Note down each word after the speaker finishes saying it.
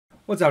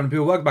What's happening,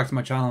 people? Welcome back to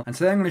my channel, and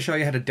today I'm going to show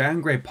you how to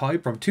downgrade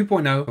pipe from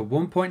 2.0 to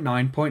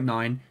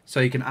 1.9.9 so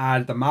you can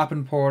add the map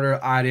importer,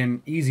 add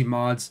in easy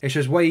mods. It's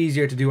just way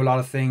easier to do a lot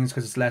of things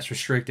because it's less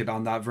restricted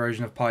on that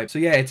version of pipe. So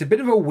yeah, it's a bit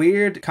of a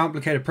weird,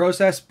 complicated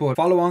process, but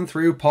follow on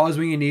through, pause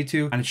when you need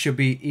to, and it should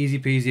be easy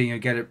peasy and you'll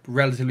get it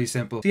relatively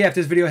simple. So yeah, if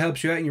this video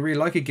helps you out and you really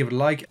like it, give it a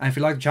like, and if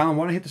you like the channel and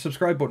want to hit the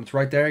subscribe button, it's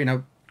right there, you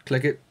know,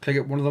 click it,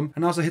 one of them,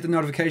 and also hit the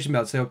notification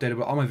bell to stay updated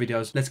about all my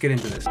videos. Let's get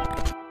into this.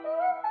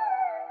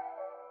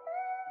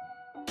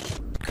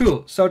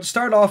 Cool. So to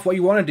start off, what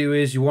you want to do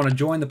is you want to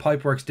join the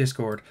PIPEWORKS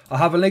Discord. I'll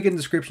have a link in the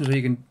description so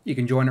you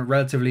can join it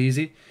relatively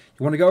easy.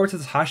 You want to go over to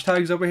the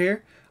hashtags over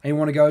here, and you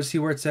want to go see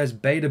where it says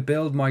beta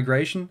build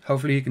migration.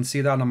 Hopefully you can see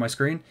that on my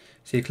screen.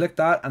 So you click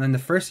that, and then the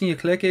first thing you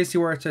click is see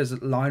where it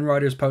says Line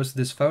Riders posted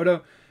this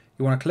photo.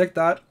 You want to click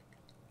that,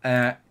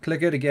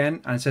 click it again,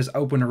 and it says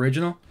open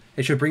original.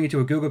 It should bring you to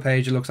a Google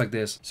page. It looks like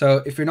this.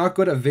 So if you're not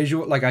good at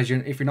visual,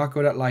 if you're not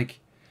good at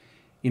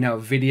you know,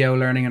 video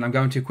learning and I'm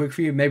going too quick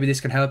for you, maybe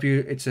this can help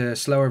you. It's a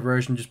slower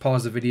version. Just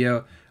pause the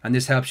video and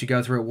this helps you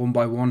go through it one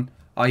by one.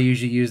 I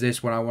usually use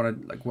this when I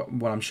want to,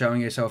 what I'm showing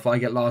you. So if I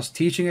get lost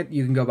teaching it,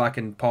 you can go back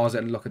and pause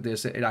it and look at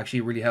this. It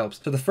actually really helps.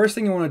 So the first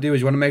thing you want to do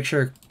is you want to make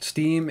sure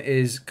Steam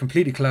is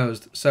completely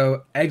closed.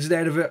 So exit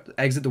out of it,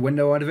 exit the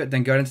window out of it,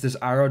 then go into this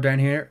arrow down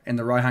here in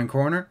the right hand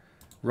corner,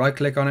 right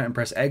click on it and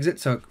press exit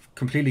so it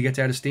completely gets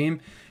out of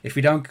Steam. If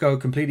you don't go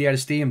completely out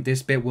of Steam,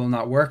 this bit will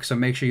not work. So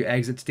make sure you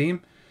exit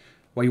Steam.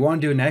 What you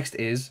want to do next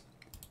is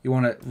you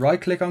want to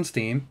right click on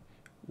Steam,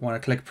 you want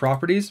to click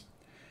properties,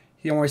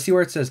 you want to see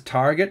where it says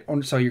target,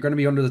 so you're going to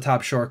be under the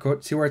tab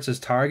shortcut, see where it says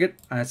target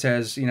and it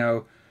says, you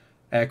know,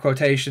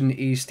 quotation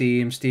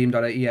eSteam,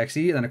 steam.exe,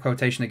 and then a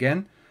quotation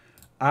again.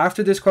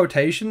 After this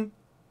quotation,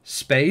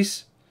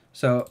 space,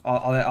 so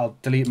I'll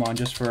delete mine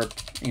just for,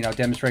 you know,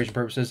 demonstration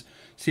purposes.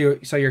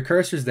 So your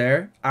cursor's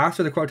there.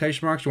 After the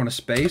quotation marks, you want a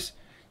space.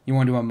 You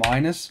want to do a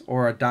minus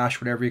or a dash,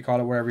 whatever you call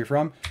it, wherever you're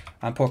from,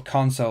 and put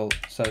console.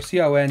 So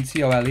CONSOLE, and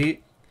you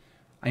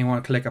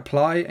want to click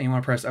apply, and you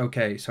want to press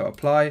OK. So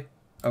apply,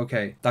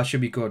 OK. That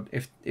should be good.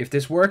 If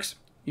this works,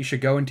 you should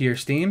go into your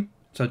Steam.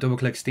 So double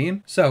click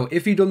Steam. So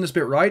if you've done this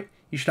bit right,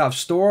 you should have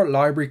store,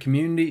 library,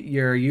 community,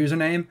 your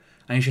username,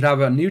 and you should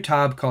have a new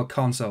tab called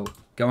console.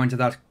 Go into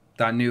that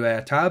new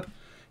tab.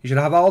 You should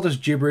have all this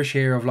gibberish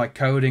here of like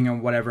coding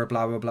and whatever,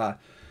 blah blah blah.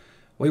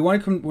 What you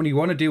want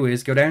to do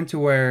is go down to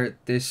where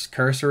this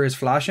cursor is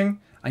flashing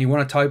and you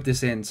want to type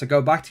this in. So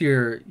go back to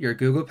your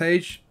Google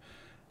page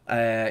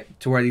to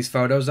where these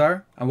photos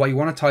are, and what you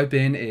want to type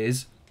in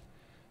is,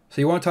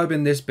 so you want to type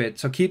in this bit.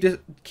 So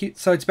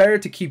so it's better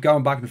to keep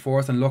going back and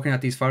forth and looking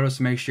at these photos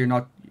to make sure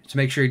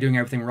you're doing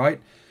everything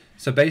right.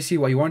 So basically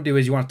what you want to do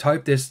is you want to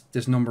type this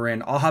number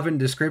in. I'll have it in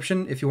the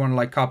description if you want to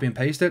like copy and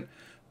paste it.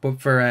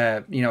 But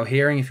for you know,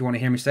 hearing, if you want to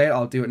hear me say it,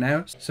 I'll do it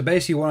now. So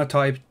basically you want to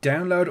type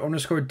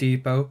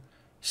download_depot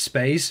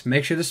space,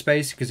 make sure the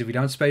space, because if you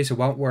don't space it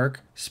won't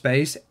work,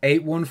 space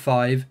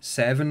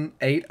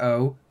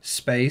 815780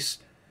 space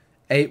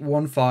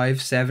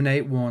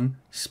 815781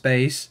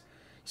 space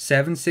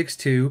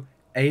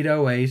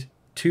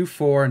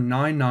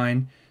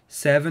 762-808-2499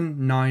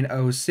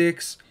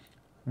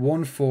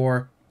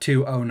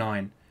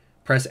 7906-14209.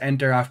 Press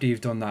enter after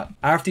you've done that.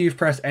 After you've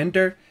pressed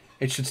enter,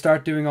 it should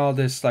start doing all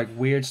this like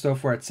weird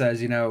stuff where it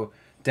says, you know,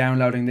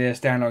 downloading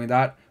this, downloading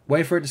that.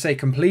 Wait for it to say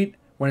complete.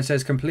 When it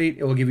says complete,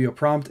 it will give you a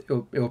prompt.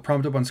 It will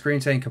prompt up on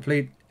screen saying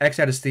complete. X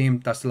out of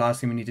Steam. That's the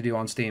last thing we need to do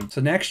on Steam. So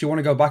next, you want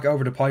to go back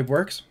over to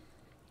PIPEWORKS.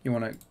 You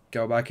want to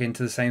go back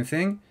into the same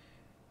thing.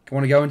 You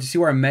want to go into see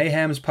where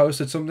Mayhem's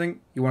posted something.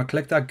 You want to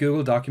click that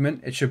Google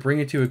document. It should bring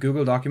you to a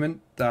Google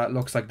document that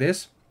looks like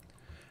this,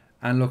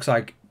 and looks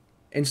like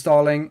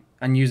installing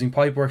and using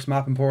PIPEWORKS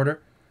map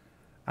importer.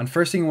 And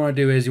first thing you want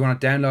to do is you want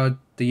to download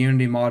the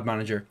Unity mod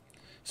manager.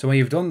 So when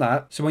you've done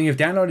that, so when you've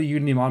downloaded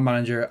Unity mod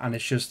manager and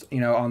it's just, you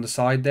know, on the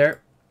side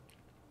there,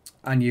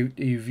 and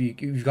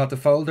you've got the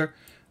folder,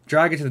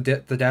 drag it to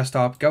the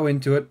desktop, go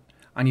into it,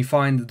 and you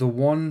find the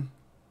one,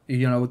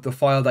 you know, the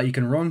file that you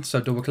can run.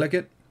 So double click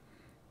it,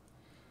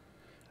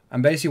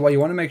 and basically what you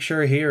want to make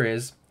sure here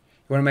is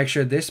you want to make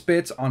sure this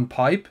bit's on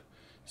pipe.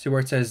 See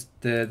where it says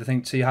the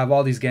thing. So you have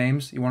all these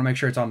games. You want to make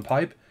sure it's on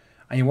pipe,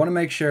 and you want to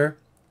make sure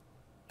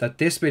that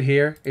this bit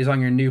here is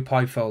on your new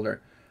pipe folder.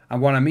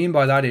 And what I mean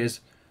by that is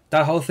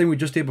that whole thing we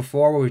just did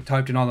before where we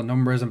typed in all the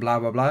numbers and blah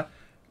blah blah.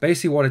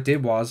 Basically what it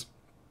did was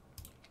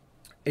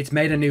it's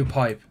made a new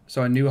pipe,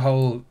 so a new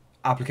whole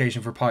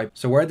application for pipe.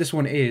 So where this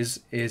one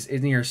is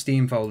in your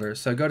Steam folder.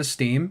 So go to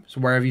Steam,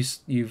 so wherever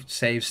you've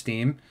saved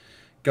Steam,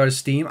 go to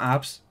Steam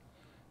apps,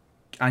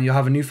 and you'll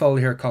have a new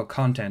folder here called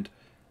content.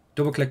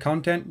 Double click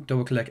content,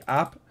 double click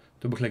app,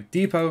 double click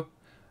depot,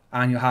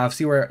 and you'll have,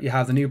 see where you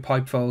have the new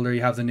pipe folder,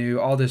 you have the new,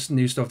 all this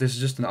new stuff. This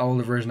is just an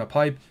older version of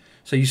pipe.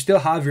 So you still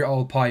have your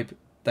old pipe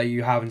that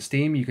you have in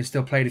Steam. You can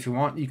still play it if you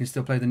want. You can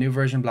still play the new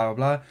version, blah blah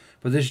blah.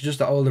 But this is just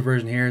the older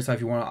version here. So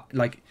if you want to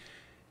like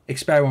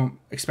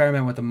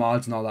experiment with the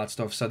mods and all that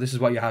stuff. So this is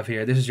what you have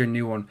here. This is your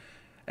new one.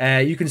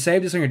 You can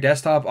save this on your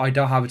desktop. I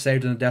don't have it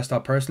saved on the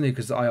desktop personally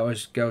because I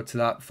always go to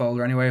that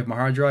folder anyway of my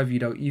hard drive.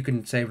 You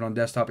can save it on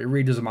desktop. It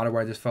really doesn't matter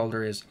where this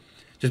folder is.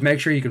 Just make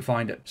sure you can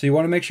find it. So you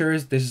want to make sure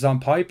this is on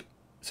pipe.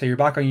 So you're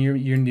back on your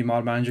Unity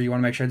Mod Manager. You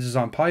want to make sure this is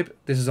on pipe.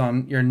 This is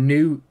on your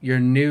new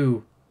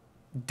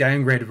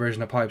downgraded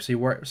version of pipe. So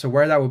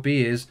where that would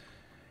be is,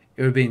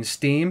 it would be in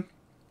Steam,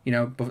 you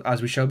know,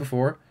 as we showed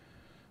before.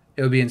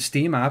 It would be in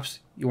Steam apps.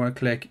 You want to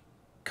click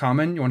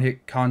common, you want to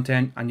hit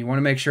content, and you want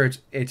to make sure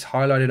it's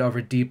highlighted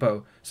over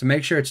depot. So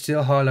make sure it's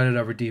still highlighted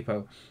over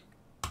depot.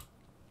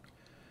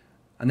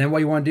 And then what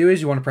you want to do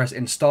is you want to press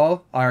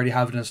install. I already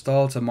have it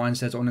installed, so mine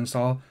says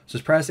uninstall. So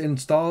just press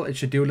install. It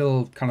should do a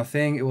little kind of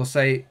thing. It will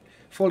say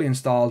fully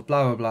installed,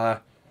 blah, blah, blah.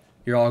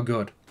 You're all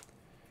good.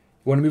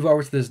 You want to move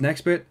over to this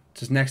next bit,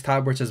 to this next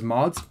tab where it says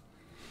mods.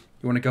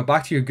 You want to go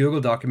back to your Google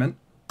document,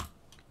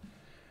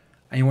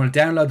 and you want to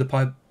download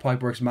the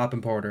PIPEWORKS map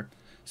importer.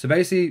 So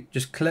basically,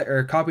 just click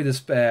or copy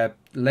this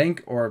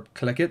link or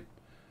click it.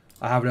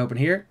 I have it open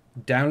here.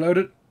 Download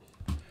it.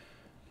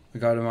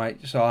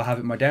 So I'll have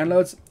it in my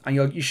downloads,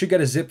 and you should get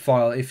a zip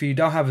file. If you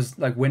don't have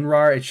like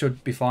WinRAR, it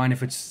should be fine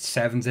if it's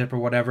 7-zip or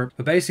whatever.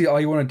 But basically,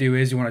 all you want to do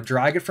is you want to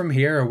drag it from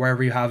here or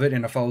wherever you have it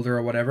in a folder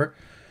or whatever,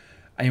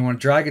 and you want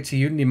to drag it to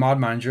Unity Mod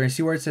Manager. And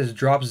see where it says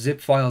drop zip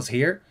files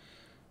here.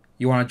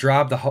 You want to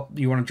drag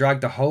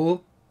the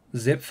whole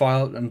zip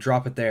file and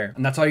drop it there,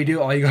 and that's all you do.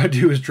 All you gotta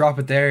do is drop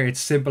it there. It's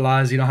simple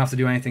as, you don't have to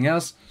do anything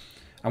else.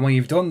 And when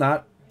you've done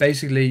that,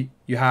 basically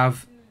you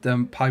have the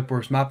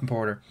PIPEWORKS map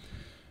importer.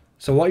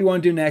 So what you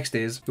want to do next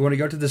is you want to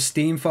go to the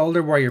Steam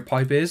folder where your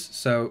pipe is.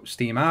 So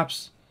Steam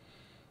apps,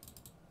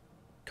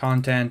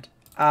 content,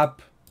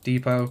 app,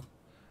 depot.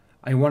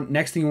 And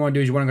next thing you want to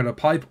do is you want to go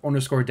to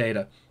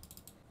pipe_data.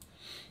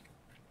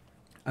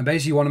 And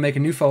basically you want to make a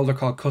new folder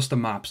called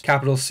custom maps,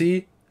 capital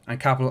C and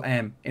capital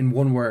M in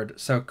one word.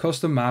 So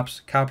custom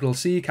maps, capital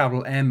C,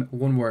 capital M,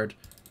 one word.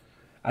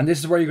 And this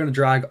is where you're going to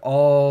drag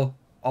all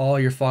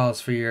your files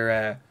for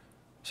your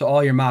so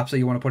all your maps that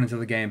you want to put into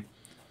the game.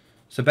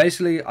 So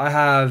basically I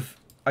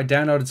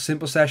downloaded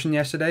Simple Session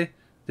yesterday.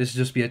 This will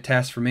just be a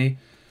test for me.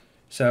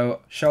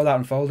 So show that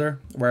in folder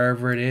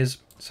wherever it is.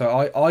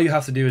 So all you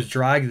have to do is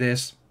drag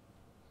this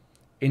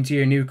into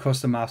your new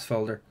custom maps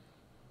folder.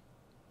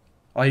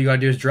 All you got to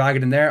do is drag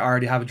it in there. I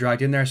already have it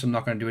dragged in there, so I'm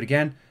not going to do it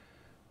again.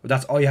 But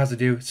that's all you have to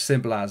do. It's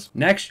simple as.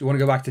 Next, you want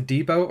to go back to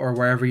depot or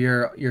wherever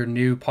your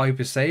new pipe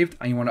is saved,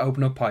 and you want to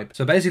open up pipe.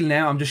 So basically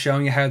now I'm just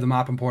showing you how the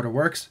map importer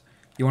works.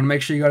 You want to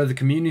make sure you go to the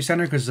community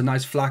center because it's a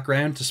nice flat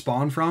ground to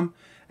spawn from.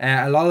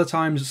 A lot of the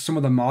times, some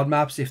of the mod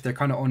maps, if they're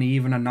kind of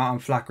uneven and not on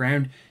flat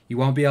ground, you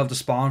won't be able to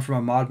spawn from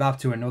a mod map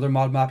to another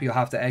mod map. You'll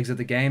have to exit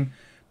the game.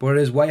 But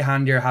it is way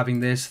handier having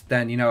this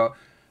than, you know,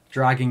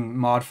 dragging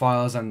mod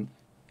files and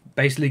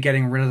basically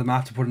getting rid of the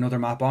map to put another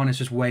map on. It's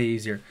just way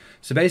easier.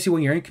 So basically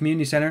when you're in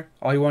community center,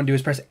 all you want to do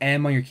is press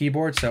M on your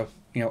keyboard. So,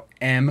 you know,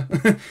 M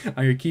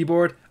on your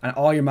keyboard, and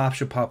all your maps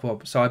should pop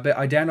up. So I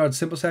downloaded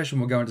Simple Session.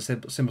 We'll go into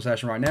Simple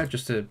Session right now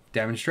just to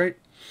demonstrate.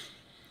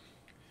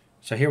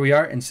 So here we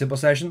are in Simple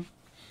Session,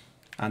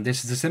 and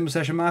this is the Simple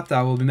Session map that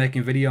I will be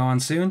making a video on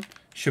soon.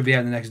 Should be out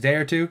in the next day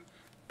or two.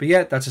 But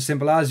yeah, that's as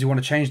simple as. You want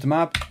to change the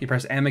map, you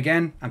press M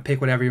again and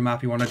pick whatever your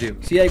map you want to do.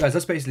 So yeah guys,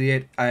 that's basically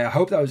it. I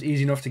hope that was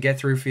easy enough to get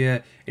through for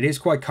you. It is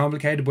quite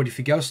complicated, but if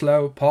you go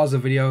slow, pause the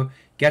video,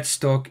 get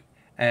stuck,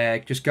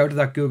 just go to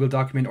that Google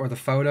document or the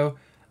photo,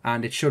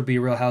 and it should be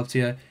a real help to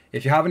you.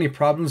 If you have any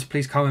problems,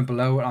 please comment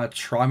below and I'll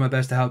try my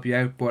best to help you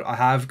out, but I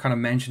have kind of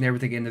mentioned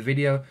everything in the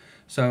video.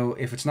 So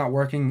if it's not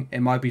working,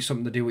 it might be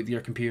something to do with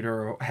your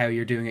computer or how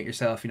you're doing it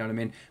yourself, you know what I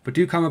mean? But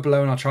do comment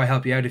below and I'll try to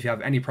help you out if you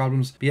have any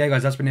problems. But yeah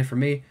guys, that's been it for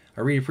me.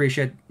 I really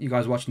appreciate you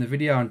guys watching the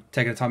video and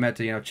taking the time out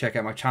to, you know, check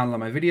out my channel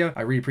and my video.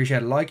 I really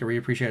appreciate a like, I really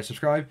appreciate a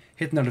subscribe.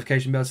 Hit the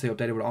notification bell so you're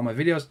updated with all my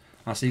videos.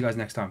 I'll see you guys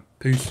next time.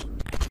 Peace.